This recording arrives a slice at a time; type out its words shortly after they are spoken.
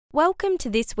Welcome to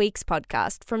this week's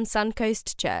podcast from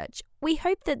Suncoast Church. We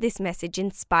hope that this message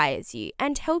inspires you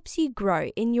and helps you grow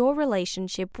in your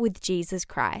relationship with Jesus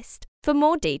Christ. For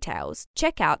more details,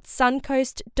 check out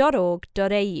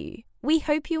suncoast.org.au. We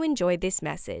hope you enjoy this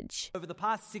message. Over the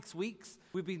past 6 weeks,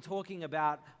 we've been talking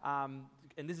about, and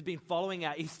this has been following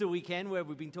our Easter weekend, where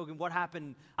we've been talking what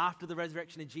happened after the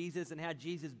resurrection of Jesus and how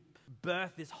Jesus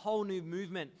birthed this whole new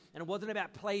movement. And it wasn't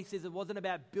about places, it wasn't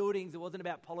about buildings, it wasn't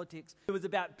about politics, it was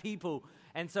about people.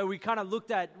 And so we've been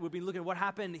looking at what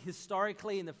happened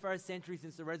historically in the first century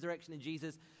since the resurrection of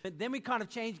Jesus. But then we kind of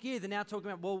changed gears and now talking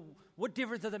about, well, what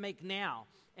difference does it make now?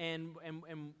 And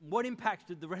what impact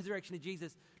did the resurrection of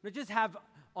Jesus not just have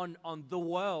on the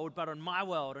world, but on my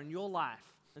world, on your life?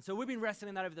 And so we've been wrestling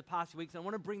in that over the past few weeks, and I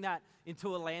want to bring that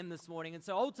into a land this morning. And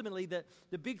so ultimately, the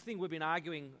big thing we've been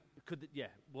arguing,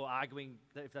 arguing,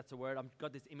 if that's a word. I've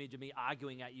got this image of me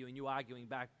arguing at you and you arguing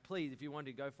back. Please, if you want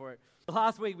to, go for it.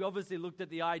 Last week, we obviously looked at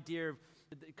the idea of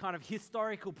the kind of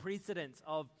historical precedence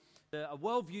of a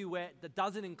worldview that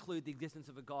doesn't include the existence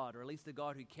of a God, or at least a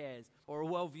God who cares, or a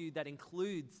worldview that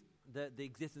includes the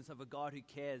existence of a God who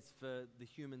cares for the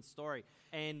human story.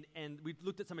 And we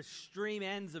looked at some extreme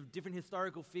ends of different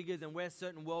historical figures and where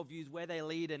certain worldviews, where they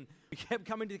lead, and we kept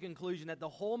coming to the conclusion that the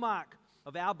hallmark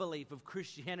of our belief of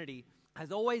Christianity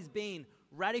has always been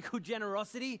radical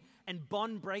generosity and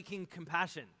bond-breaking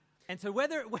compassion. And so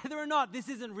whether or not this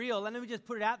isn't real, let me just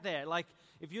put it out there. Like,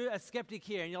 if you're a skeptic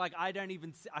here and you're like, I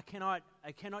cannot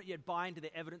yet buy into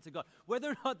the evidence of God, whether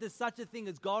or not there's such a thing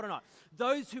as God or not,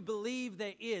 those who believe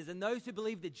there is, and those who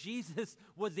believe that Jesus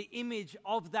was the image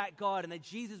of that God and that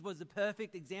Jesus was the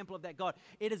perfect example of that God,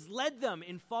 it has led them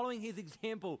in following his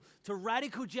example to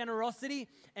radical generosity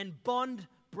and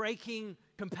bond-breaking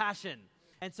compassion.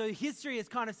 And so history has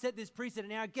kind of set this precedent.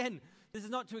 Now again, this is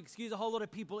not to excuse a whole lot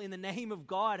of people in the name of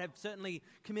God have certainly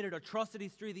committed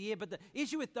atrocities through the year, but the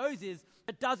issue with those is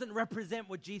it doesn't represent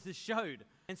what Jesus showed.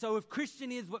 And so if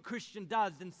Christian is what Christian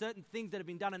does, then certain things that have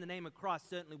been done in the name of Christ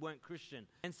certainly weren't Christian.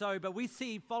 And so, but we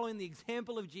see following the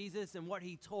example of Jesus and what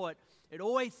he taught, it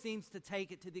always seems to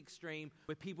take it to the extreme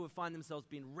where people would find themselves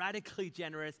being radically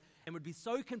generous and would be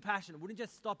so compassionate. It wouldn't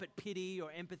just stop at pity or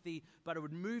empathy, but it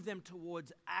would move them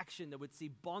towards action that would see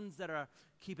bonds that are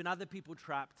keeping other people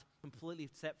trapped completely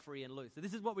set free and loose. So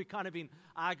this is what we've kind of been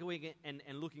arguing and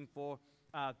looking for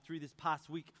through this past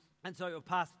week. And so,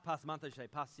 past month, I should say,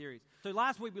 past series. So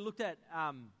last week we looked at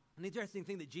an interesting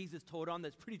thing that Jesus taught on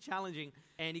that's pretty challenging,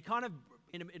 and he kind of,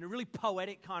 in a really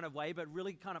poetic kind of way, but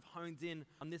really kind of hones in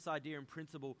on this idea and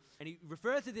principle. And he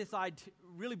refers to this idea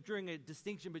really drawing a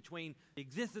distinction between the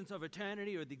existence of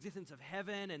eternity or the existence of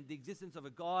heaven and the existence of a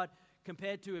God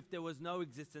compared to if there was no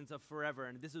existence of forever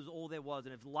and this is all there was,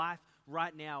 and if life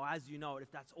right now, as you know it,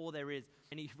 if that's all there is.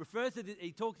 And he refers to this,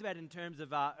 he talks about it in terms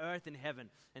of earth and heaven,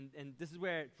 and this is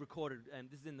where it's recorded, and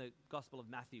this is in the Gospel of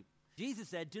Matthew. Jesus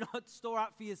said, "Do not store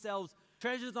up for yourselves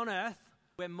treasures on earth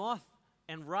where moth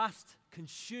and rust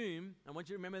consume." I want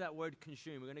you to remember that word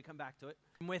consume. We're going to come back to it.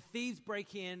 "And where thieves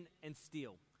break in and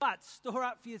steal. But store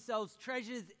up for yourselves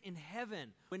treasures in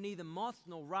heaven where neither moth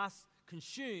nor rust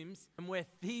consumes, and where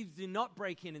thieves do not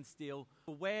break in and steal.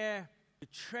 For where the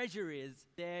treasure is,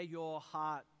 there your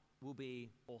heart will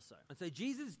be also." And so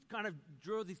Jesus kind of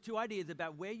drew these two ideas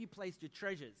about where you placed your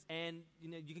treasures. And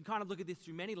you can kind of look at this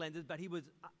through many lenses, but he was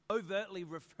overtly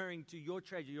referring to your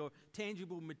treasure, your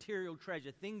tangible material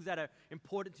treasure, things that are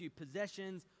important to you,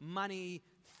 possessions, money,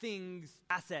 things,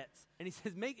 assets. And he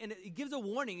says, and he gives a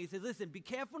warning. He says, listen, be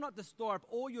careful not to store up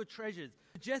all your treasures,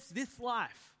 just this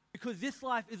life, because this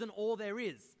life isn't all there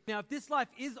is. Now, if this life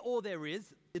is all there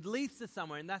is, it leads to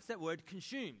somewhere, and that's that word,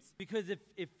 consumes. Because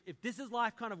if this is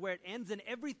life kind of where it ends, then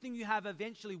everything you have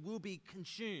eventually will be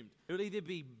consumed. It'll either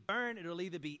be burned, it'll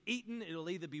either be eaten, it'll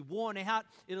either be worn out,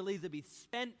 it'll either be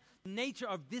spent. The nature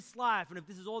of this life, and if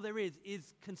this is all there is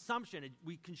consumption.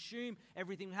 We consume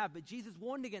everything we have. But Jesus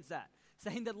warned against that,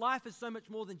 saying that life is so much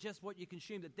more than just what you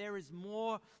consume, that there is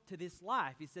more to this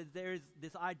life. He says there is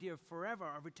this idea of forever,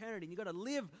 of eternity, and you've got to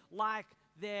live like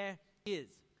there is.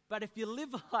 But if you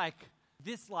live like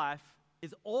this life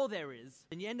is all there is,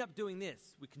 then you end up doing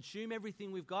this. We consume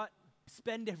everything we've got,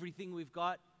 spend everything we've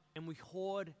got, and we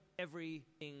hoard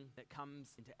everything that comes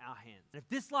into our hands. And if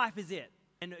this life is it,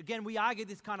 and again, we argued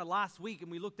this kind of last week,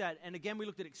 and we looked at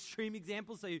extreme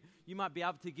examples, so you might be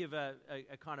able to give a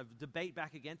kind of debate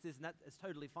back against this, and that is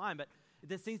totally fine, but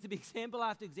there seems to be example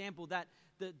after example that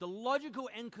the logical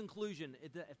end conclusion,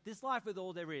 if this life is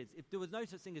all there is, if there was no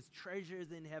such thing as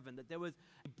treasures in heaven, that there was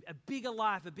a bigger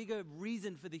life, a bigger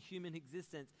reason for the human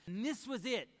existence, and this was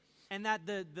it, and that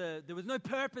there was no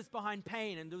purpose behind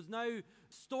pain, and there was no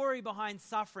story behind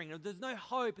suffering, and there's no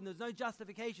hope, and there's no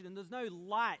justification, and there's no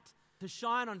light to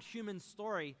shine on human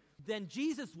story, then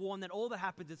Jesus warned that all that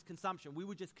happens is consumption. We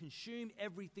would just consume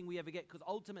everything we ever get, because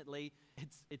ultimately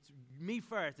it's me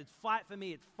first. It's fight for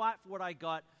me. It's fight for what I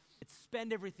got. It's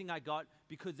spend everything I got,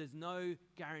 because there's no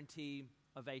guarantee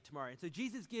of a tomorrow. And so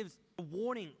Jesus gives a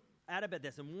warning out about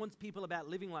this and warns people about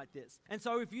living like this. And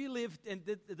so if you live, and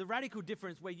the radical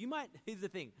difference where you might, here's the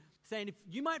thing, saying if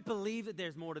you might believe that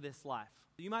there's more to this life.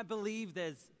 You might believe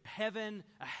there's heaven,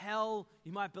 a hell.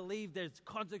 You might believe there's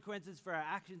consequences for our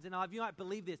actions in life. You might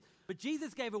believe this. But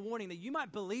Jesus gave a warning that you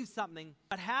might believe something,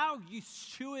 but how you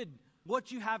steward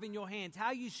what you have in your hands,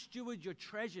 how you steward your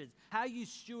treasures, how you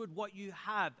steward what you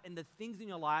have and the things in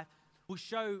your life will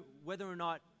show whether or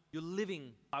not you're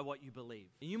living by what you believe.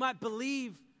 And you might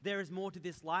believe there is more to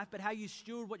this life, but how you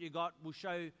steward what you got will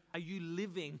show, are you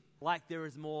living like there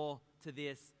is more to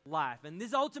this life? And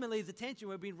this ultimately is the tension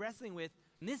we've been wrestling with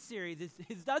in this series is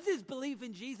does this belief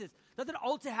in Jesus, does it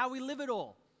alter how we live it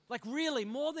all? Like really,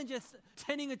 more than just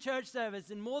attending a church service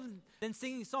and more than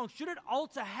singing songs, should it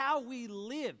alter how we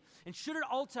live? And should it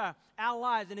alter our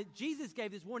lives? And Jesus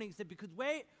gave this warning. He said, because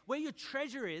where your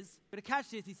treasure is, but to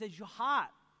catch this, he says, your heart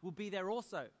will be there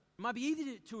also. It might be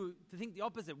easy to think the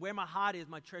opposite. Where my heart is,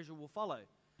 my treasure will follow.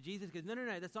 Jesus goes, no,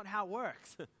 that's not how it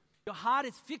works. Your heart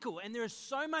is fickle, and there is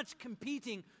so much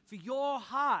competing for your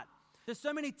heart. There's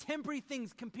so many temporary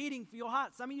things competing for your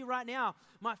heart. Some of you right now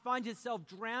might find yourself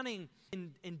drowning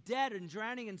in debt and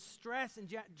drowning in stress and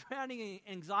drowning in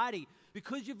anxiety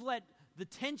because you've let the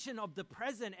tension of the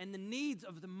present and the needs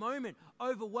of the moment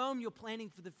overwhelm your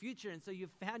planning for the future. And so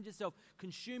you've found yourself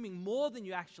consuming more than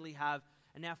you actually have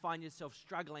and now find yourself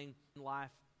struggling in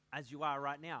life as you are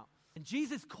right now. And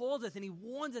Jesus calls us and he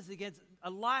warns us against a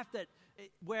life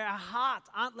where our hearts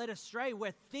aren't led astray,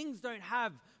 where things don't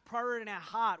have priority in our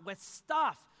heart, where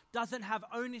stuff doesn't have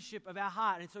ownership of our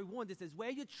heart. And so he warns us, says, where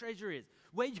your treasure is,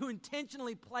 where you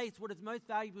intentionally place what is most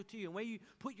valuable to you, and where you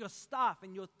put your stuff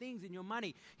and your things and your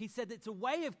money. He said it's a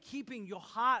way of keeping your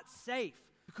heart safe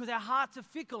because our hearts are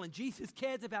fickle and Jesus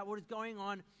cares about what is going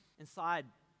on inside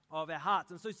of our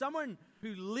hearts. And so someone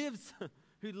who lives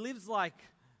like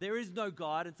there is no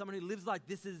God, and someone who lives like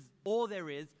this is all there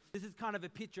is, this is kind of a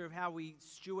picture of how we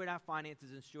steward our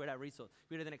finances and steward our resources.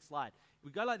 Go to the next slide. We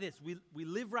go like this. We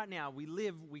live right now. We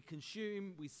live, we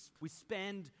consume, we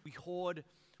spend, we hoard.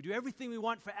 We do everything we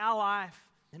want for our life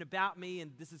and about me,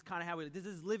 and this is kind of how we live. This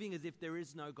is living as if there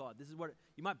is no God. This is what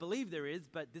you might believe there is,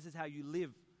 but this is how you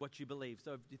live what you believe.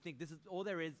 So if you think this is all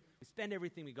there is, we spend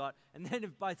everything we got, and then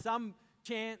if by some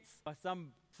chance, by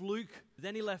some fluke, there's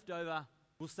any left over,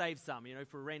 we'll save some,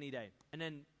 for a rainy day. And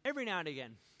then every now and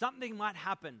again, something might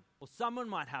happen or someone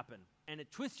might happen and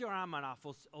it twists your arm enough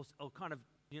or kind of,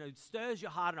 stirs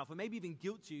your heart enough or maybe even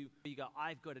guilts you. You go,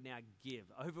 I've got to now give.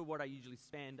 Over what I usually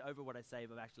spend, over what I save,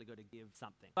 I've actually got to give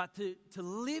something. But to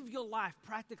live your life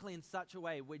practically in such a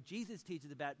way where Jesus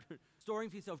teaches about storing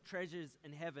for yourself treasures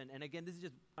in heaven. And again, this is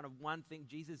just kind of one thing.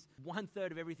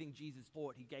 1/3 of everything Jesus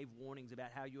taught, he gave warnings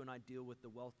about how you and I deal with the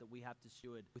wealth that we have to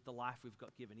steward with the life we've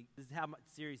got given. This is how much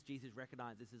serious Jesus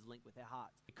recognized this is linked with our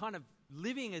hearts. Kind of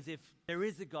living as if there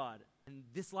is a God and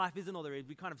this life isn't all there is.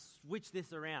 We kind of switch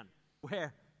this around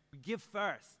where we give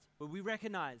first, where we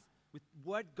recognize with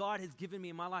what God has given me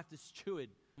in my life to steward,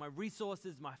 my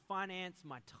resources, my finance,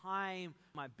 my time,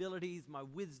 my abilities, my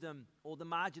wisdom, or the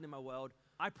margin in my world,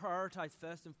 I prioritize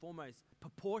first and foremost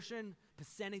proportion,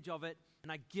 percentage of it,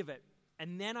 and I give it.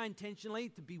 And then I intentionally,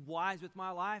 to be wise with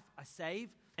my life, I save.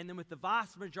 And then with the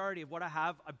vast majority of what I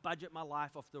have, I budget my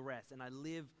life off the rest, and I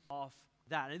live off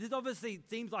that. And this obviously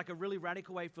seems like a really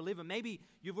radical way for living. Maybe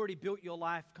you've already built your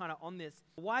life kind of on this.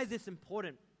 Why is this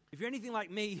important? If you're anything like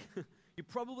me, you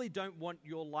probably don't want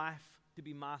your life to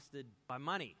be mastered by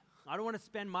money. I don't want to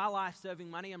spend my life serving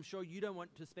money. I'm sure you don't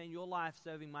want to spend your life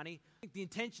serving money. I think the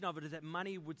intention of it is that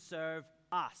money would serve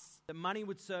us, that money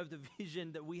would serve the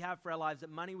vision that we have for our lives, that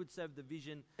money would serve the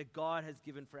vision that God has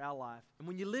given for our life. And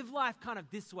when you live life kind of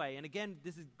this way, and again,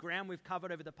 this is ground we've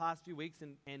covered over the past few weeks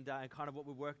and kind of what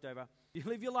we've worked over. You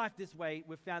live your life this way,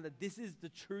 we've found that this is the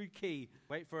true key,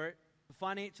 wait for it,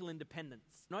 financial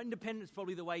independence. Not independence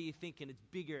probably the way you think, and it's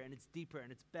bigger and it's deeper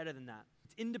and it's better than that.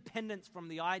 It's independence from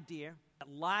the idea that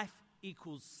life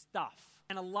equals stuff.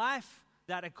 And a life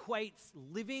that equates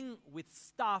living with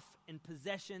stuff and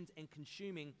possessions and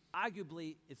consuming,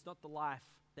 arguably, it's not the life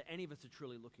that any of us are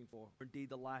truly looking for, or indeed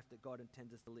the life that God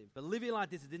intends us to live. But living like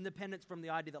this is independence from the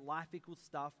idea that life equals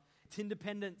stuff. It's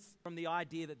independence from the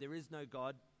idea that there is no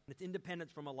God. And it's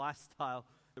independence from a lifestyle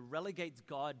that relegates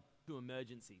God to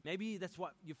emergency. Maybe that's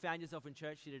what you found yourself in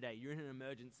church here today. You're in an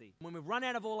emergency. When we've run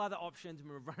out of all other options,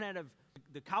 when we've run out of,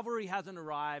 the cavalry hasn't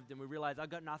arrived, and we realize I've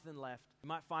got nothing left, you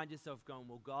might find yourself going,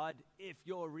 well, God, if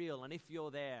you're real and if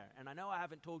you're there, and I know I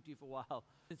haven't talked to you for a while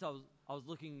since I was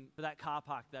looking for that car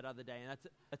park that other day, and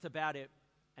that's about it.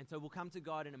 And so we'll come to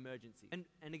God in emergency. And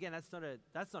again, that's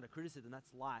not a criticism,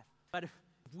 that's life. But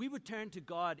if we would turn to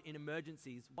God in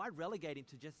emergencies, why relegate him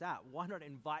to just that? Why not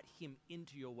invite him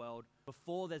into your world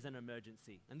before there's an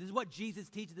emergency? And this is what Jesus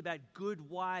teaches about good,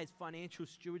 wise financial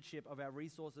stewardship of our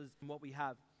resources and what we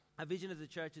have. Our vision as a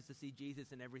church is to see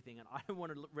Jesus in everything, and I don't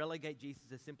want to relegate Jesus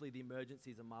to simply the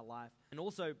emergencies of my life. And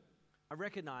also, I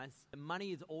recognize that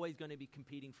money is always going to be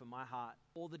competing for my heart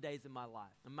all the days of my life.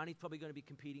 And money's probably going to be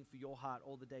competing for your heart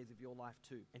all the days of your life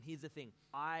too. And here's the thing.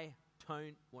 I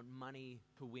don't want money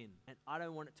to win. And I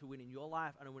don't want it to win in your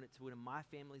life. I don't want it to win in my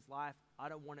family's life. I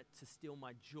don't want it to steal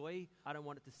my joy. I don't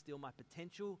want it to steal my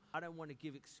potential. I don't want to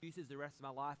give excuses the rest of my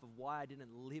life of why I didn't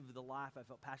live the life I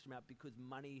felt passionate about because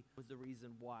money was the reason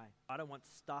why. I don't want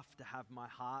stuff to have my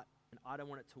heart. And I don't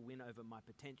want it to win over my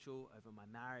potential, over my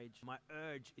marriage. My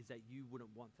urge is that you wouldn't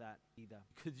want that either.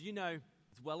 Because you know,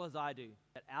 as well as I do,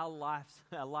 that our life's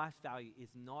value is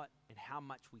not in how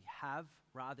much we have,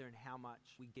 rather in how much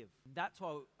we give. That's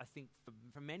why I think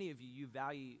for many of you, you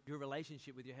value your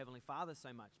relationship with your Heavenly Father so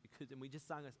much. And we just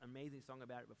sung an amazing song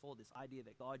about it before, this idea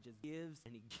that God just gives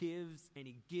and he gives and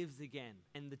he gives again.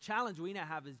 And the challenge we now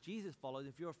have as Jesus followers,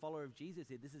 if you're a follower of Jesus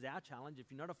here, this is our challenge. If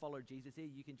you're not a follower of Jesus here,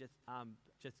 you can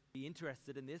just be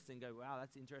interested in this and go, wow,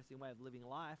 that's an interesting way of living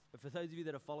life. But for those of you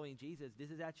that are following Jesus,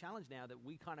 this is our challenge now, that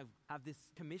we kind of have this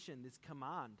commission, this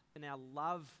command, to now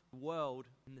love the world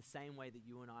in the same way that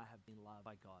you and I have been loved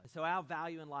by God. So our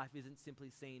value in life isn't simply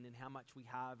seen in how much we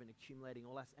have and accumulating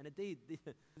all that. And indeed, this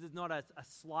is not a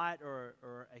slight or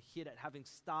a hit at having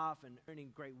stuff and earning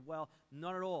great wealth.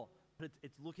 Not at all. But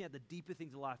it's looking at the deeper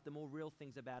things of life, the more real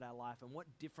things about our life, and what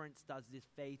difference does this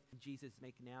faith in Jesus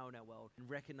make now in our world, and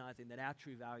recognizing that our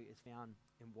true value is found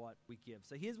in what we give.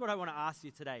 So here's what I want to ask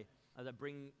you today as I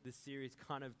bring this series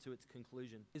kind of to its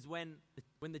conclusion, is when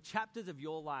the chapters of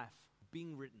your life are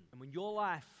being written, and when your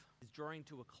life is drawing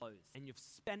to a close, and you've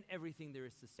spent everything there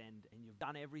is to spend, and you've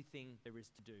done everything there is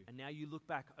to do, and now you look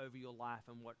back over your life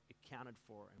and what it counted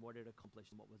for, and what it accomplished,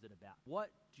 and what was it about.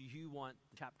 What do you want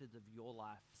the chapters of your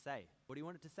life to say? What do you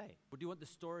want it to say? What do you want the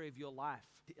story of your life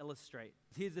to illustrate?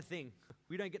 Here's the thing.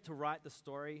 We don't get to write the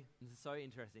story. This is so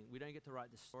interesting. We don't get to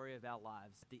write the story of our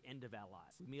lives at the end of our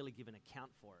lives. We merely give an account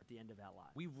for it at the end of our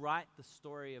lives. We write the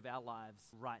story of our lives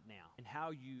right now, and how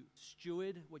you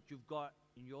steward what you've got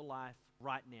in your life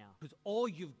right now. Because all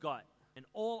you've got and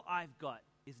all I've got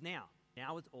is now.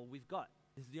 Now is all we've got.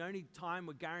 This is the only time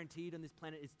we're guaranteed on this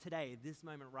planet is today, this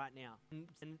moment right now.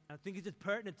 And I think it's just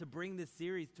pertinent to bring this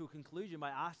series to a conclusion by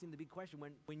asking the big question.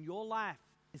 When your life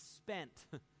is spent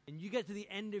and you get to the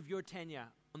end of your tenure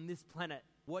on this planet,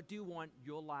 what do you want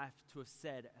your life to have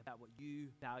said about what you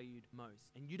valued most?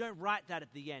 And you don't write that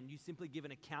at the end. You simply give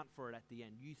an account for it at the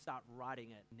end. You start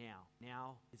writing it now.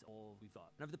 Now is all we've got.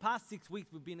 And over the past 6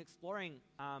 weeks, we've been exploring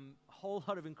a whole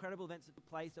lot of incredible events that took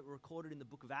place that were recorded in the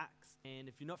book of Acts. And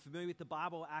if you're not familiar with the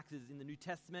Bible, Acts is in the New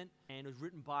Testament, and it was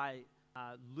written by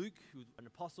Luke, who was an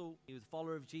apostle. He was a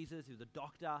follower of Jesus. He was a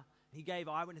doctor. He gave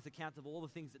eyewitness accounts of all the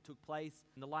things that took place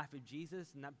in the life of Jesus,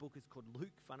 and that book is called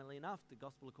Luke, funnily enough, the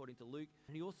Gospel according to Luke.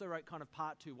 And he also wrote kind of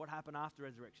part 2, what happened after the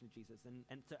resurrection of Jesus.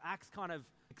 And so Acts kind of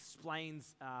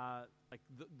explains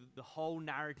the whole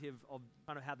narrative of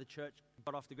kind of how the church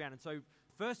got off the ground. And so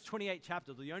first 28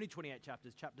 chapters, or the only 28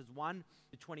 chapters, chapters 1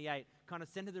 to 28, kind of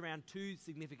centered around 2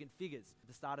 significant figures at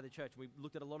the start of the church. We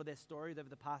looked at a lot of their stories over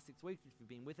the past 6 weeks, if you've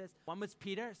been with us. One was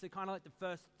Peter, so kind of like the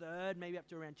first third, maybe up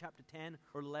to around chapter 10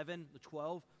 or 11 or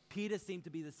 12. Peter seemed to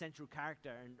be the central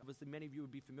character, and obviously many of you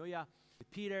would be familiar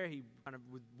with Peter. He kind of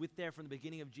was with there from the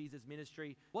beginning of Jesus'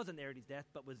 ministry. Wasn't there at his death,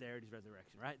 but was there at his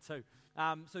resurrection, right? So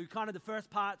kind of the first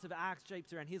parts of Acts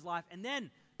shapes around his life. And then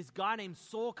this guy named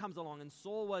Saul comes along, and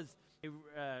Saul was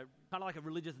kind of like a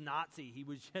religious Nazi. He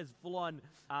was just full-on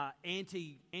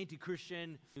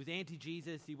anti-Christian. He was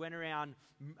anti-Jesus. He went around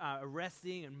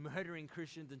arresting and murdering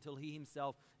Christians until he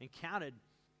himself encountered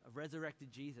a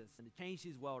resurrected Jesus, and it changed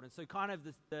his world. And so kind of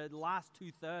the last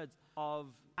 2/3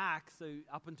 of Acts, so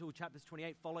up until chapters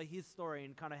 28, follow his story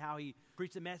and kind of how he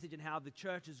preached the message and how the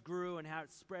churches grew and how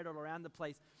it spread all around the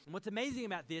place. And what's amazing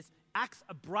about this, Acts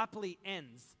abruptly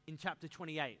ends in chapter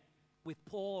 28. With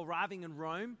Paul arriving in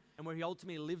Rome, and where he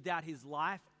ultimately lived out his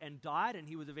life and died, and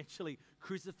he was eventually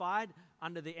crucified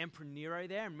under the Emperor Nero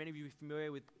there, and many of you are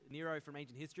familiar with Nero from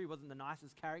ancient history. He wasn't the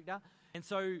nicest character. And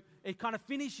so it kind of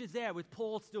finishes there with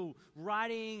Paul still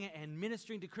writing and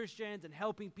ministering to Christians and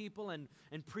helping people and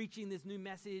preaching this new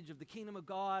message of the kingdom of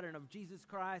God and of Jesus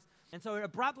Christ. And so it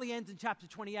abruptly ends in chapter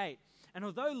 28. And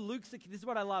although this is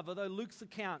what I love, although Luke's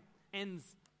account ends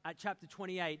at chapter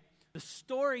 28, the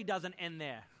story doesn't end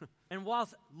there. And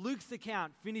whilst Luke's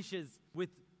account finishes with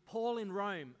Paul in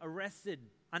Rome, arrested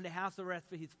under house arrest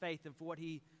for his faith and for what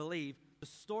he believed, the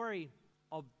story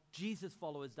of Jesus'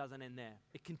 followers doesn't end there.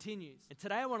 It continues. And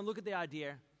today I want to look at the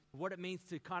idea of what it means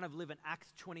to kind of live an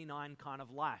Acts 29 kind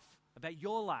of life, about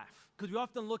your life. Because we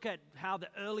often look at how the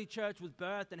early church was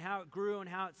birthed and how it grew and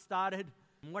how it started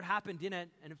and what happened in it,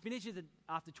 and it finishes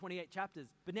after 28 chapters.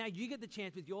 But now you get the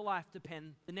chance with your life to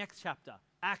pen the next chapter,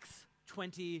 Acts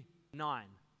 29.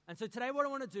 And so today what I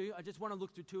want to do, I just want to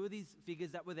look through two of these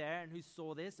figures that were there and who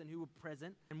saw this and who were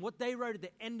present, and what they wrote at the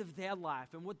end of their life,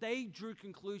 and what they drew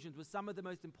conclusions was some of the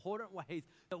most important ways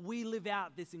that we live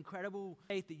out this incredible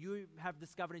faith that you have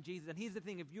discovered in Jesus. And here's the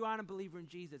thing, if you aren't a believer in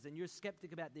Jesus and you're a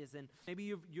skeptic about this, and maybe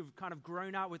you've kind of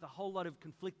grown up with a whole lot of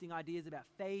conflicting ideas about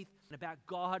faith and about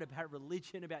God, about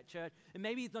religion, about church, and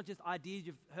maybe it's not just ideas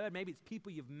you've heard, maybe it's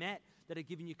people you've met that are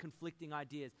giving you conflicting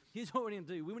ideas. Here's what we're going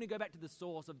to do. We want to go back to the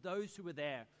source of those who were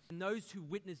there and those who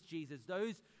witnessed Jesus,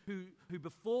 those who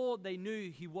before they knew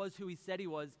he was who he said he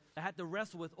was, they had to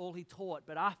wrestle with all he taught.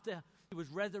 But after he was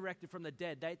resurrected from the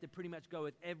dead, they had to pretty much go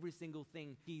with every single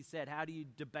thing he said. How do you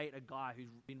debate a guy who's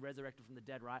been resurrected from the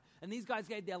dead, right? And these guys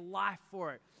gave their life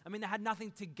for it. I mean, they had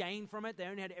nothing to gain from it. They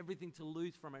only had everything to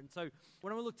lose from it. And so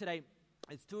when we look today,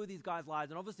 it's two of these guys'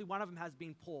 lives. And obviously one of them has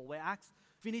been Paul, where Acts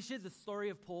finishes the story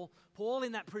of Paul. Paul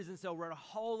in that prison cell wrote a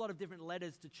whole lot of different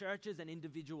letters to churches and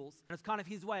individuals. And it's kind of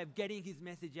his way of getting his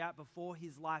message out before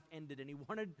his life ended. And he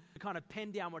wanted to kind of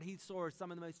pen down what he saw as some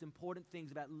of the most important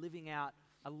things about living out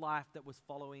a life that was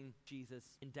following Jesus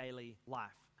in daily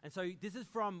life. And so this is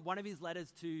from one of his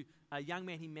letters to a young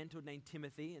man he mentored named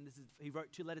Timothy. And he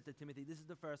wrote two letters to Timothy. This is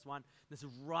the first one. This is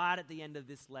right at the end of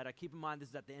this letter. Keep in mind, this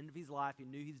is at the end of his life. He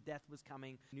knew his death was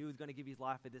coming. He knew he was going to give his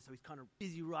life for this. So he's kind of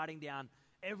busy writing down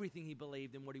everything he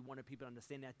believed and what he wanted people to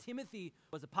understand. Now, Timothy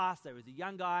was a pastor. He was a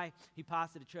young guy. He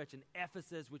pastored a church in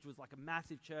Ephesus, which was like a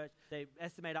massive church. They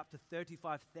estimate up to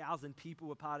 35,000 people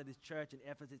were part of this church in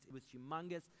Ephesus. It was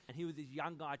humongous. And he was this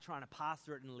young guy trying to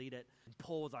pastor it and lead it. And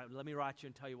Paul was like, let me write you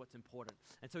and tell you what's important.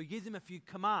 And so he gives him a few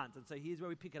commands. And so here's where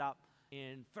we pick it up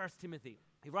in 1 Timothy.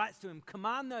 He writes to him,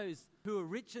 command those who are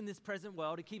rich in this present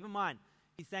world. And keep in mind,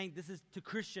 he's saying this is to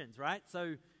Christians, right?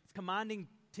 So it's commanding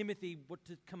Timothy what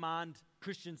to command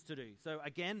Christians to do. So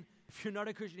again, if you're not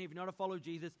a Christian, if you're not a follower of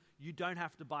Jesus, you don't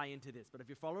have to buy into this. But if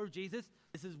you're a follower of Jesus,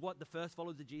 this is what the first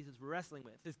followers of Jesus were wrestling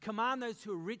with. It says, command those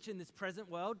who are rich in this present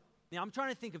world. Now, I'm trying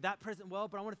to think of that present world,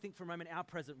 but I want to think for a moment our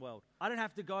present world. I don't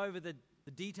have to go over the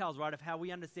details, right, of how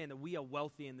we understand that we are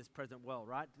wealthy in this present world,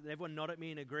 right? Did everyone nod at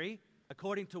me and agree?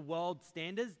 According to world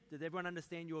standards, does everyone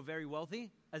understand you are very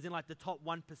wealthy? As in like the top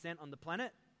 1% on the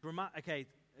planet?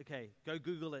 Okay, go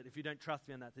Google it if you don't trust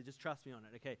me on that. So just trust me on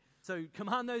it, okay? So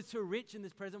command those who are rich in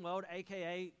this present world,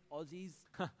 a.k.a. Aussies,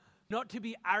 not to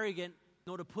be arrogant,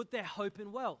 nor to put their hope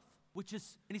in wealth, which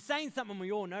is, and he's saying something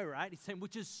we all know, right? He's saying,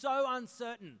 which is so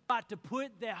uncertain, but to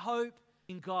put their hope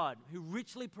in God, who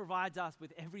richly provides us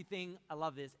with everything, I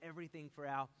love this, everything for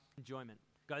our enjoyment.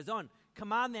 Goes on,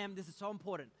 command them, this is so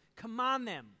important, command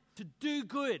them to do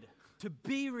good, to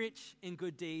be rich in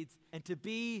good deeds, and to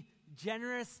be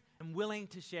generous and willing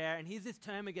to share. And here's this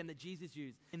term again that Jesus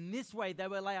used. In this way, they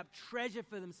will lay up treasure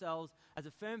for themselves as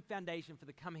a firm foundation for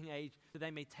the coming age, so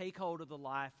they may take hold of the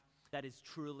life that is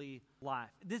truly life.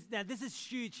 This is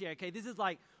huge here, okay? This is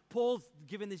like Paul's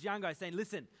giving this young guy saying,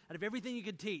 listen, out of everything you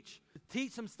can teach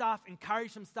some stuff,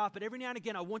 encourage some stuff, but every now and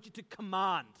again, I want you to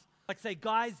command. Like say,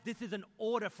 guys, this is an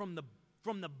order from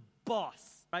the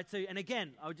boss, right? So, and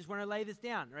again, I just want to lay this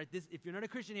down, right? If you're not a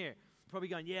Christian here, probably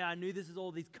going, yeah, I knew this is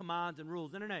all these commands and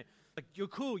rules. No. Like, you're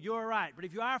cool, you're all right. But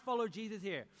if you are a follower of Jesus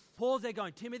here, Paul's there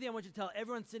going, Timothy, I want you to tell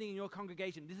everyone sitting in your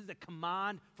congregation, this is a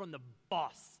command from the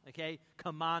boss, okay?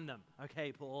 Command them,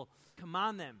 okay, Paul?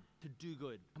 Command them to do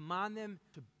good. Command them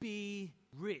to be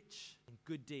rich in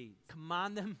good deeds.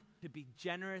 Command them to be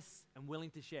generous and willing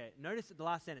to share. Notice the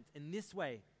last sentence. In this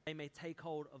way, they may take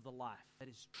hold of the life that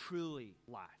is truly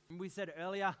life. And we said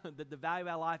earlier that the value of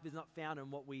our life is not found in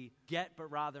what we get,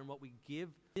 but rather in what we give.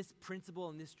 This principle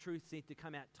and this truth seems to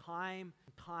come out time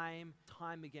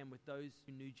again with those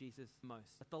who knew Jesus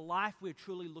most. That the life we're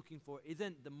truly looking for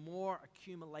isn't the more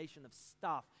accumulation of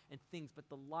stuff and things, but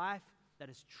the life that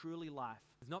is truly life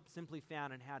is not simply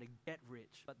found in how to get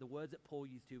rich, but the words that Paul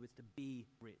used to is to be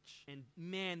rich. And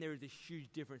man, there is a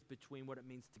huge difference between what it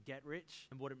means to get rich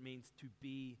and what it means to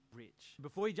be rich.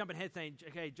 Before you jump ahead saying,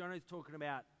 okay, Jono's talking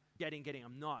about getting.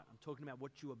 I'm not. I'm talking about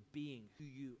what you are being, who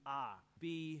you are.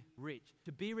 Be rich.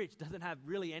 To be rich doesn't have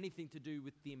really anything to do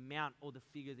with the amount or the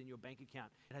figures in your bank account.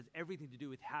 It has everything to do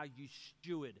with how you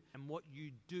steward and what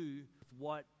you do with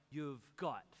what you've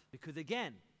got. Because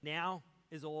again, now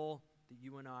is all that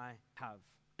you and I have.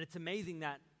 And it's amazing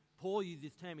that Paul used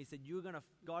this term. He said,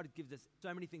 God gives us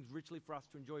so many things richly for us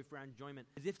to enjoy for our enjoyment,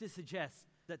 as if to suggest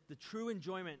that the true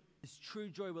enjoyment, this true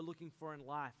joy we're looking for in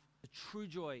life, the true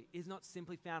joy is not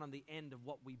simply found on the end of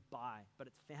what we buy, but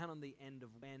it's found on the end of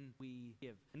when we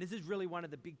give. And this is really one of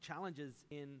the big challenges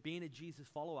in being a Jesus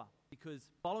follower, because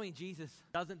following Jesus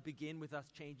doesn't begin with us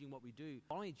changing what we do.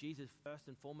 Following Jesus first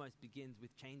and foremost begins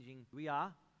with changing who we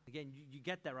are. Again, you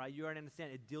get that, right? You already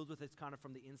understand. It deals with us kind of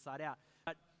from the inside out.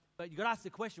 But you got to ask the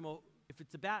question, well, if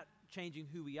it's about changing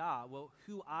who we are, well,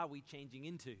 who are we changing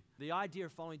into? The idea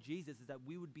of following Jesus is that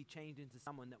we would be changed into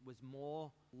someone that was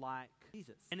more like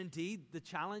Jesus. And indeed, the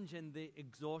challenge and the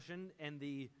exhortation and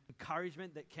the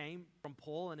encouragement that came from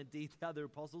Paul and indeed the other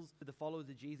apostles to the followers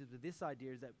of Jesus with this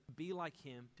idea is that to be like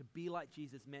him, to be like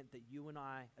Jesus meant that you and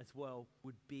I as well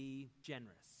would be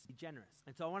generous. Be generous.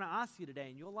 And so I want to ask you today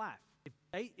in your life,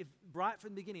 if right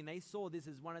from the beginning they saw this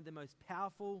as one of the most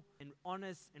powerful and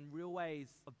honest and real ways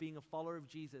of being a follower of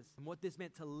Jesus, and what this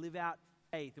meant to live out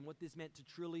faith, and what this meant to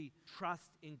truly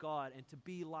trust in God and to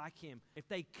be like him, if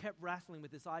they kept wrestling with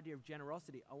this idea of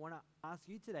generosity, I want to ask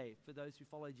you today, for those who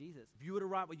follow Jesus, if you were to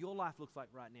write what your life looks like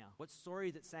right now, what story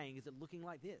is it saying? Is it looking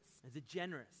like this? Is it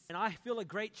generous? And I feel a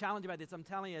great challenge about this. I'm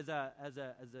telling you, as a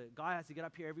guy who has to get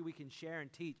up here every week and share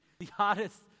and teach, the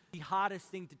hardest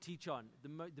thing to teach on,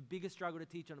 the biggest struggle to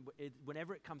teach on is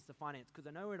whenever it comes to finance. Because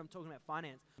I know when I'm talking about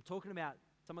finance, I'm talking about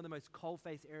some of the most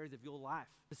cold-faced areas of your life.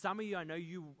 For some of you, I know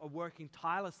you are working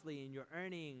tirelessly and you're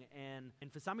earning, and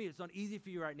for some of you, it's not easy for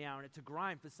you right now, and it's a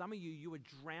grind. For some of you, you are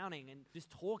drowning, and just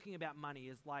talking about money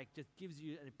is like, just gives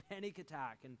you a panic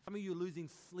attack, and some of you are losing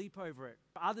sleep over it.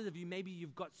 For others of you, maybe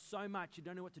you've got so much, you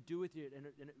don't know what to do with it,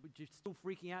 and you're still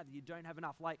freaking out that you don't have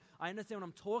enough. Like, I understand when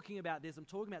I'm talking about this, I'm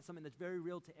talking about something that's very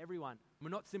real to everyone. We're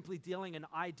not simply dealing in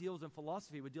ideals and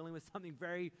philosophy. We're dealing with something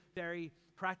very, very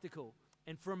practical.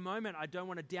 And for a moment, I don't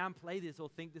want to downplay this or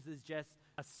think this is just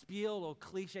a spiel or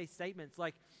cliche statements.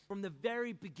 Like, from the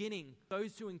very beginning,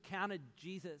 those who encountered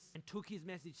Jesus and took his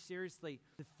message seriously,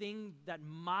 the thing that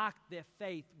marked their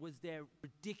faith was their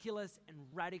ridiculous and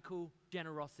radical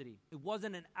generosity. It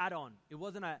wasn't an add-on. It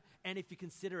wasn't and if you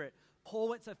consider it. Paul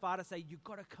went so far to say, you've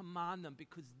got to command them,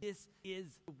 because this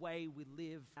is the way we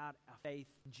live out our faith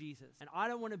in Jesus. And I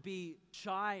don't want to be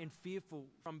shy and fearful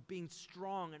from being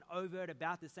strong and overt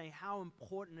about this, saying how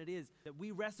important it is that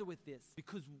we wrestle with this.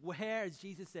 Because where, as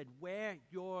Jesus said, where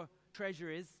your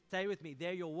treasure is, say with me,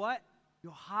 there your what?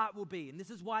 Your heart will be. And this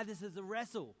is why this is a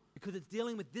wrestle, because it's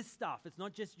dealing with this stuff. It's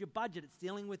not just your budget, it's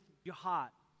dealing with your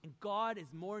heart. And God is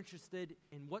more interested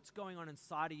in what's going on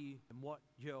inside of you than what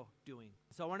you're doing.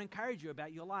 So I want to encourage you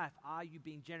about your life. Are you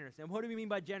being generous? And what do we mean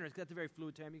by generous? Because that's a very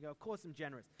fluid term. You go, of course I'm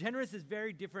generous. Generous is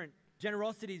very different.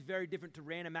 Generosity is very different to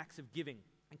random acts of giving.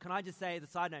 And can I just say, as a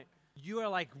side note, you are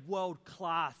like world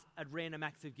class at random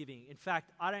acts of giving. In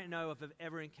fact, I don't know if I've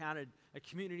ever encountered a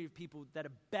community of people that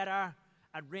are better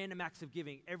at random acts of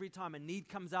giving. Every time a need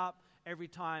comes up, every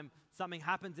time something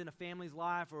happens in a family's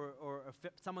life or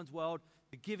someone's world,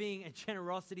 the giving and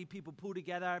generosity, people pull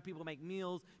together, people make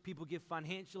meals, people give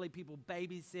financially, people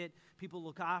babysit, people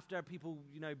look after, people,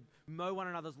 mow one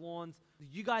another's lawns.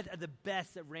 You guys are the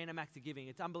best at random acts of giving.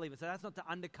 It's unbelievable. So that's not to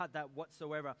undercut that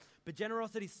whatsoever. But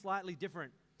generosity is slightly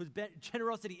different.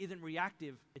 Generosity isn't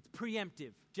reactive, it's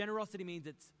preemptive. Generosity means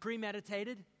it's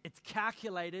premeditated, it's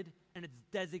calculated, and it's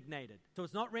designated. So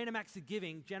it's not random acts of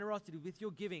giving. Generosity with your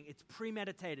giving, it's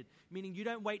premeditated, meaning you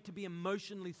don't wait to be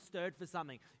emotionally stirred for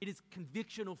something. It is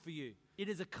convictional for you. It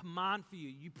is a command for you.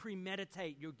 You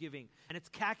premeditate your giving, and it's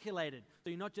calculated. So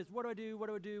you're not just, what do I do, what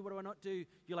do I do, what do I not do?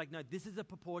 You're like, no, this is a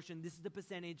proportion, this is the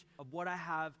percentage of what I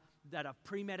have that I've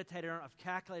premeditated on, I've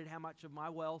calculated how much of my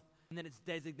wealth, and then it's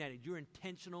designated. You're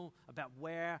intentional about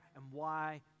where and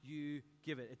why you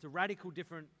give it. It's a radical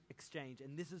different exchange.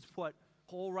 And this is what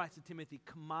Paul writes to Timothy.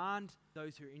 Command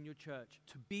those who are in your church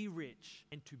to be rich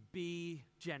and to be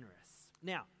generous.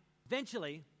 Now,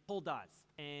 eventually, Paul dies.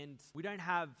 And we don't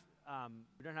have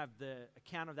the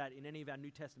account of that in any of our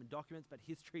New Testament documents, but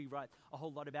history writes a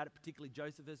whole lot about it, particularly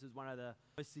Josephus, who's one of the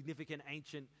most significant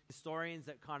ancient historians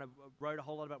that kind of wrote a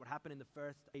whole lot about what happened in the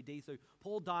first AD. So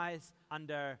Paul dies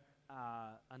under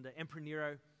Emperor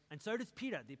Nero, And so does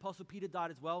Peter. The apostle Peter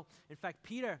died as well. In fact,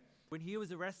 Peter, when he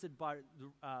was arrested by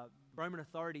the Roman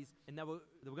authorities and they were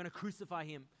going to crucify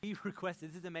him, he requested,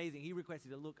 this is amazing, he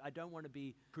requested, look, I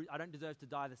don't deserve to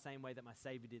die the same way that my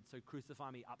Savior did, so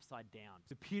crucify me upside down.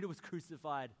 So Peter was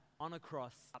crucified on a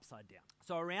cross upside down.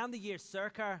 So around the year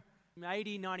circa AD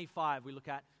 95,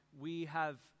 we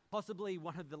have possibly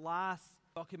one of the last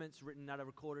documents written that are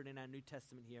recorded in our New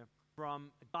Testament here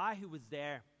from a guy who was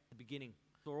there at the beginning,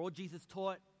 saw all Jesus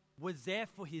taught, was there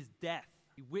for his death.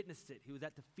 He witnessed it. He was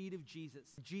at the feet of Jesus.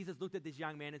 Jesus looked at this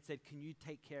young man and said, can you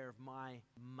take care of my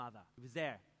mother? He was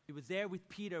there. He was there with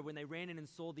Peter when they ran in and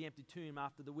saw the empty tomb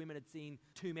after the women had seen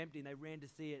the tomb empty and they ran to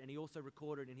see it. And he also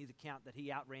recorded in his account that he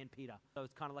outran Peter. So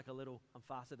it's kind of like a little, I'm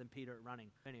faster than Peter at running.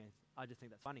 Anyways, I just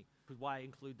think that's funny because why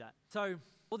include that? So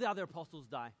all the other apostles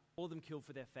die. All of them killed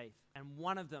for their faith. And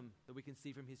one of them that we can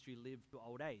see from history lived to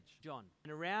old age, John.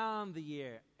 And around the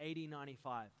year AD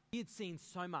 95, he had seen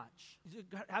so much. You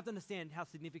have to understand how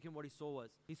significant what he saw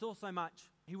was. He saw so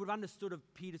much. He would have understood of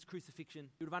Peter's crucifixion.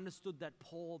 He would have understood that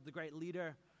Paul, the great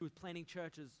leader who was planting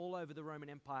churches all over the Roman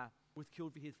Empire, was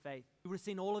killed for his faith. He would have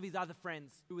seen all of his other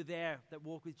friends who were there that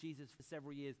walked with Jesus for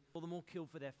several years, all of them all killed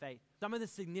for their faith. Some of the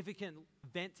significant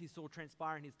events he saw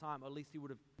transpire in his time, or at least he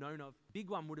would have known of. Big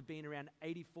one would have been around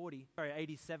AD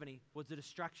 70, was the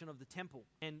destruction of the temple.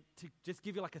 And to just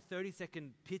give you like a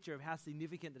 30-second picture of how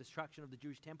significant the destruction of the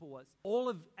Jewish temple was, all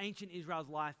of ancient Israel's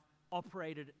life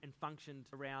operated and functioned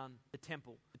around the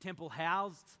temple. The temple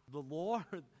housed the law,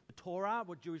 the Torah,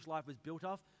 what Jewish life was built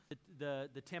off.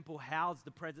 The temple housed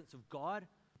the presence of God.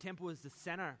 The temple was the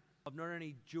center of not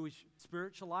only Jewish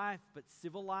spiritual life, but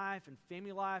civil life and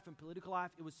family life and political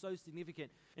life. It was so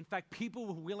significant. In fact, people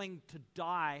were willing to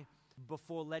die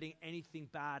before letting anything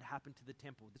bad happen to the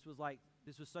temple.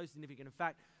 This was so significant. In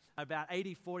fact, about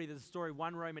AD 40, there's a story,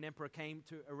 one Roman emperor came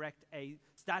to erect a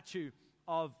statue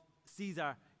of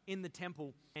Caesar in the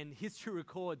temple, and history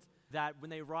records that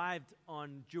when they arrived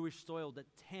on Jewish soil, that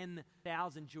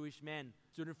 10,000 Jewish men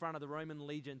stood in front of the Roman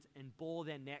legions and bore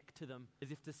their neck to them as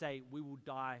if to say, we will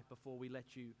die before we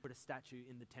let you put a statue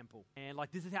in the temple. And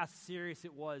this is how serious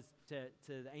it was to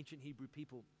the ancient Hebrew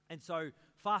people. And so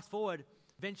fast forward,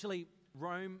 eventually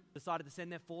Rome decided to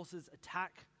send their forces,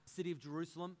 attack the city of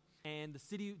Jerusalem. And the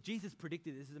city, Jesus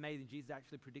predicted, this is amazing, Jesus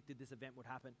actually predicted this event would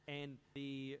happen. And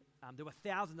there were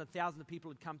thousands and thousands of people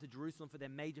who had come to Jerusalem for their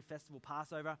major festival,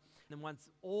 Passover. And then once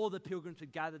all the pilgrims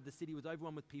had gathered, the city was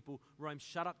overwhelmed with people. Rome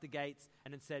shut up the gates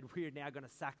and then said, we are now going to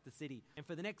sack the city. And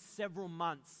for the next several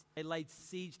months, they laid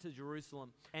siege to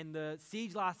Jerusalem. And the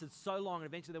siege lasted so long, and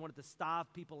eventually they wanted to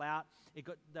starve people out.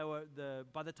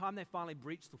 By the time they finally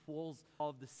breached the walls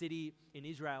of the city in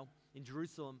Israel, in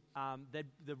Jerusalem,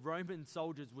 the Roman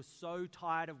soldiers were so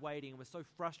tired of waiting and were so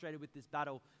frustrated with this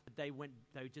battle that they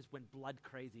just went blood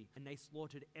crazy, and they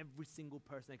slaughtered every single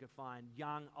person they could find,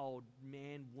 young, old,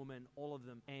 man, woman, all of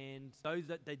them. And those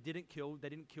that they didn't kill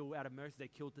out of mercy. They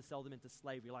killed to sell them into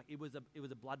slavery. It was a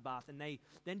bloodbath. And they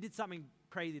then did something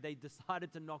crazy. They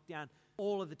decided to knock down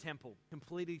all of the temple,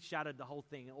 completely shattered the whole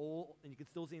thing. And you can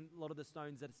still see a lot of the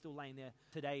stones that are still laying there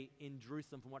today in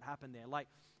Jerusalem from what happened there.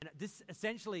 And this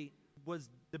essentially was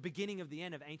the beginning of the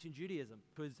end of ancient Judaism,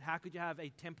 because how could you have a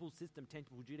temple system,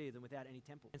 temple Judaism, without any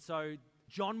temple? And so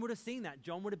John would have seen that.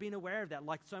 John would have been aware of that,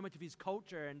 like so much of his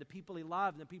culture and the people he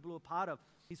loved and the people who were part of.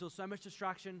 He saw so much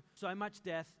destruction, so much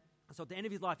death. And so at the end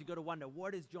of his life, you've got to wonder,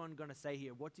 what is John going to say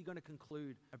here? What's he going to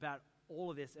conclude about all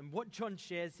of this? And what John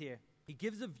shares here, he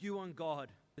gives a view on God,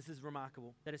 this is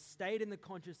remarkable, that has stayed in the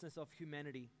consciousness of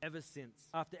humanity ever since.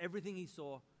 After everything he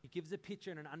saw, he gives a picture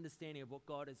and an understanding of what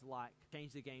God is like.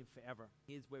 Change the game forever.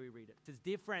 Here's where we read it. It says,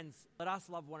 dear friends, let us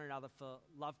love one another, for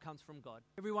love comes from God.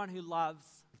 Everyone who loves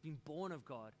has been born of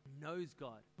God, knows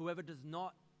God. Whoever does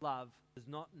not love does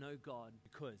not know God,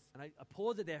 because, and I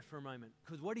pause it there for a moment,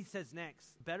 because what he says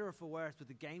next, better or for worse, was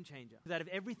a game changer. Because out of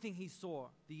everything he saw,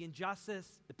 the injustice,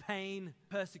 the pain,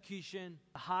 persecution,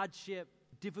 the hardship,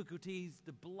 difficulties,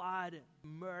 the blood,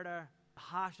 murder, the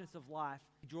harshness of life,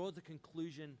 he draws a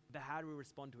conclusion about how do we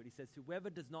respond to it. He says, whoever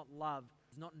does not love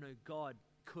does not know God,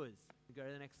 because, we go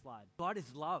to the next slide, God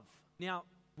is love. Now,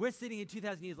 we're sitting here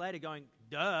 2,000 years later going,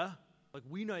 duh,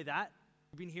 we know that.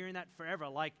 We've been hearing that forever.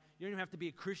 You don't even have to be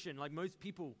a Christian. Most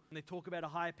people, when they talk about a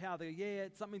higher power, they go, yeah,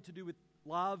 it's something to do with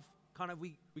love. Kind of,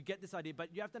 we get this idea. But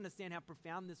you have to understand how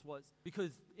profound this was. Because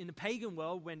in the pagan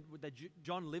world, that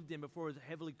John lived in before he was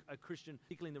heavily a Christian,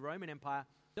 particularly in the Roman Empire,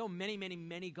 there were many, many,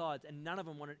 many gods, and none of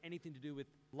them wanted anything to do with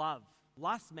love.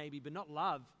 Lust maybe, but not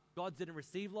love. God didn't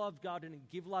receive love. God didn't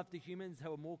give love to humans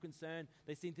who were more concerned.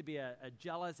 They seemed to be a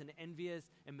jealous and envious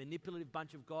and manipulative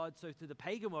bunch of gods. So to the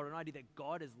pagan world, an idea that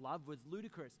God is love was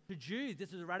ludicrous. To Jews,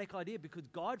 this was a radical idea because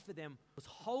God for them was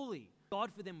holy.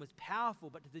 God for them was powerful.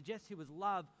 But to suggest he was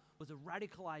love was a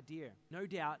radical idea. No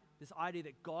doubt, this idea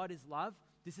that God is love,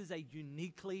 this is a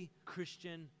uniquely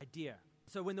Christian idea.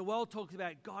 So when the world talks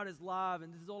about God is love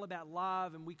and this is all about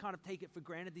love and we kind of take it for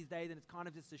granted these days and it's kind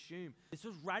of just assumed. This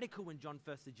was radical when John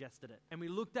first suggested it. And we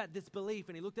looked at this belief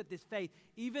and he looked at this faith,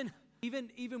 even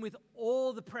with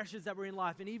all the pressures that were in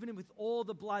life and even with all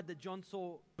the blood that John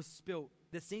saw was spilt,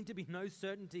 there seemed to be no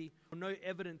certainty or no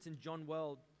evidence in John's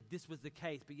world this was the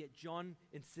case, but yet John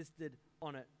insisted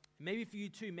on it. Maybe for you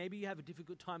too, maybe you have a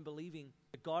difficult time believing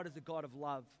that God is a God of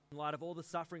love in light of all the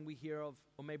suffering we hear of,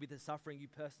 or maybe the suffering you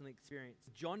personally experience.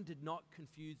 John did not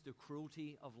confuse the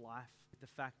cruelty of life with the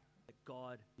fact that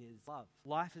God is love.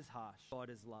 Life is harsh. God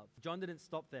is love. John didn't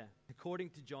stop there. According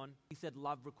to John, he said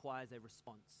love requires a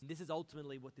response. And this is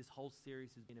ultimately what this whole series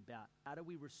has been about. How do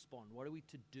we respond? What are we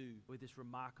to do with this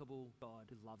remarkable God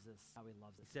who loves us, how he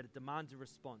loves us? He said it demands a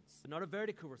response, but not a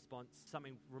vertical response,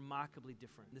 something remarkably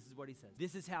different. This is what he says.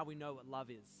 This is how we know what love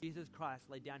is. Jesus Christ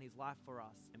laid down his life for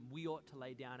us, and we ought to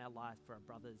lay down our lives for our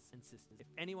brothers and sisters. If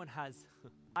anyone has,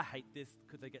 I hate this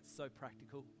because they get so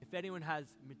practical. If anyone has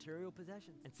material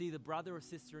possessions and see the brother or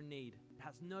sister in need, it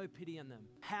has no pity on them,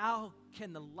 how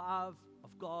can the love of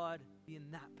God be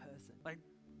in that person? Like,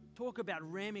 talk about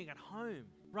ramming at home,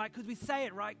 right? Because we say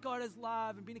it, right? God is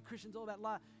love, and being a Christian is all about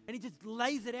love. And he just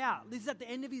lays it out. This is at the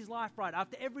end of his life, right?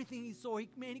 After everything he saw, he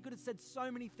could have said so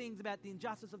many things about the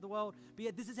injustice of the world, but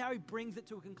yet this is how he brings it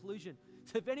to a conclusion.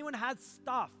 So if anyone has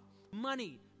stuff,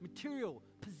 money, material,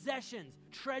 possessions,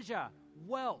 treasure,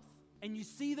 wealth, and you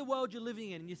see the world you're living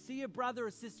in, and you see a brother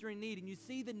or sister in need, and you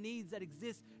see the needs that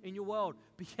exist in your world,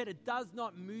 but yet it does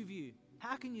not move you,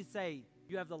 how can you say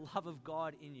you have the love of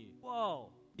God in you?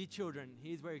 Whoa. Dear children,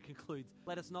 here's where he concludes.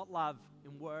 Let us not love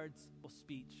in words or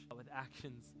speech, but with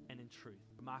actions and in truth.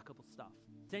 Remarkable stuff.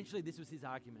 Essentially, this was his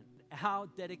argument. Our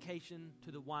dedication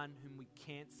to the one whom we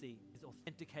can't see is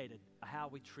authenticated by how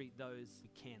we treat those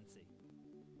we can see.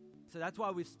 So that's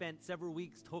why we've spent several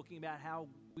weeks talking about how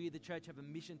we, the church, have a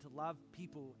mission to love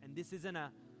people. And this isn't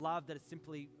a love that is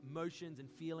simply emotions and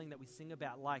feeling that we sing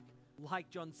about. Like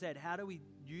John said, how do we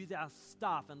use our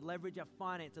stuff and leverage our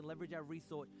finance and leverage our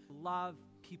resource to love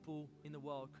people in the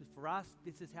world? Because for us,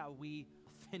 this is how we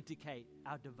authenticate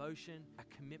our devotion, our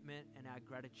commitment, and our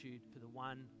gratitude to the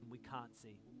one we can't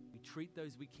see. We treat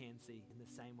those we can see in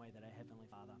the same way that our Heavenly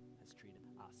Father has treated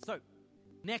us. So,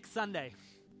 next Sunday,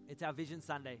 it's our Vision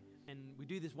Sunday. And we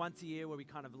do this once a year where we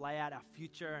kind of lay out our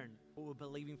future and what we're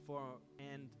believing for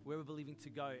and where we're believing to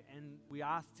go. And we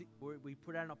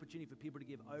put out an opportunity for people to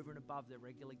give over and above their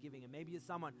regular giving. And maybe you're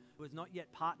someone who has not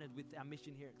yet partnered with our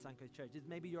mission here at Suncoast Church. This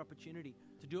may be your opportunity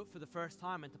to do it for the first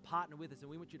time and to partner with us. And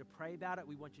we want you to pray about it.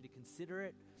 We want you to consider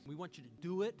it. We want you to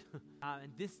do it.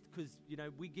 And this, because,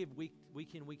 we give week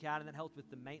in, week out, and that helps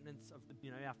with the maintenance of,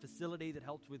 our facility, that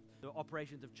helps with the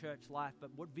operations of church life.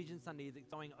 But what Vision Sunday is, it's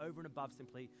going over and above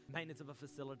simply maintenance of a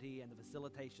facility and the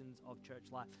facilitations of church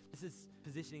life. This is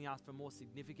positioning us for more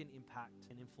significant impact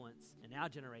and influence in our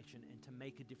generation and to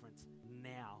make a difference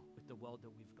now with the world that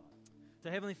we've got. So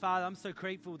Heavenly Father, I'm so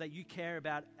grateful that you care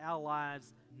about our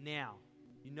lives now.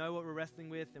 You know what we're wrestling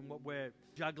with and what we're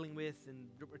juggling with, and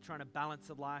we're trying to balance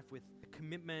a life with the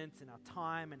commitments and our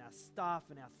time and our stuff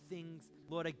and our things.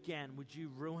 Lord, again, would you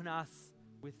ruin us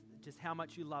with just how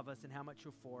much you love us and how much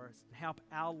you're for us, and help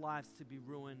our lives to be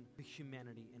ruined for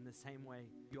humanity in the same way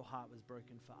your heart was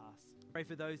broken for us. Pray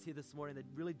for those here this morning that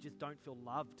really just don't feel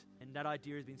loved, and that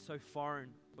idea has been so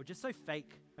foreign or just so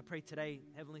fake. I pray today,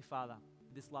 Heavenly Father,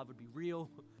 this love would be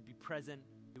real, would be present,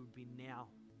 it would be now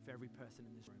for every person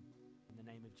in this room. In the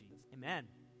name of Jesus. Amen.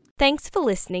 Thanks for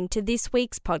listening to this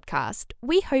week's podcast.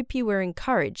 We hope you were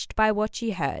encouraged by what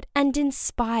you heard and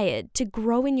inspired to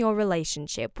grow in your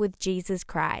relationship with Jesus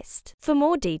Christ. For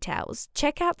more details,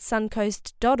 check out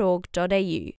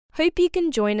suncoast.org.au. Hope you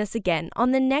can join us again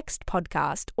on the next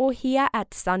podcast or here at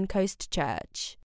Suncoast Church.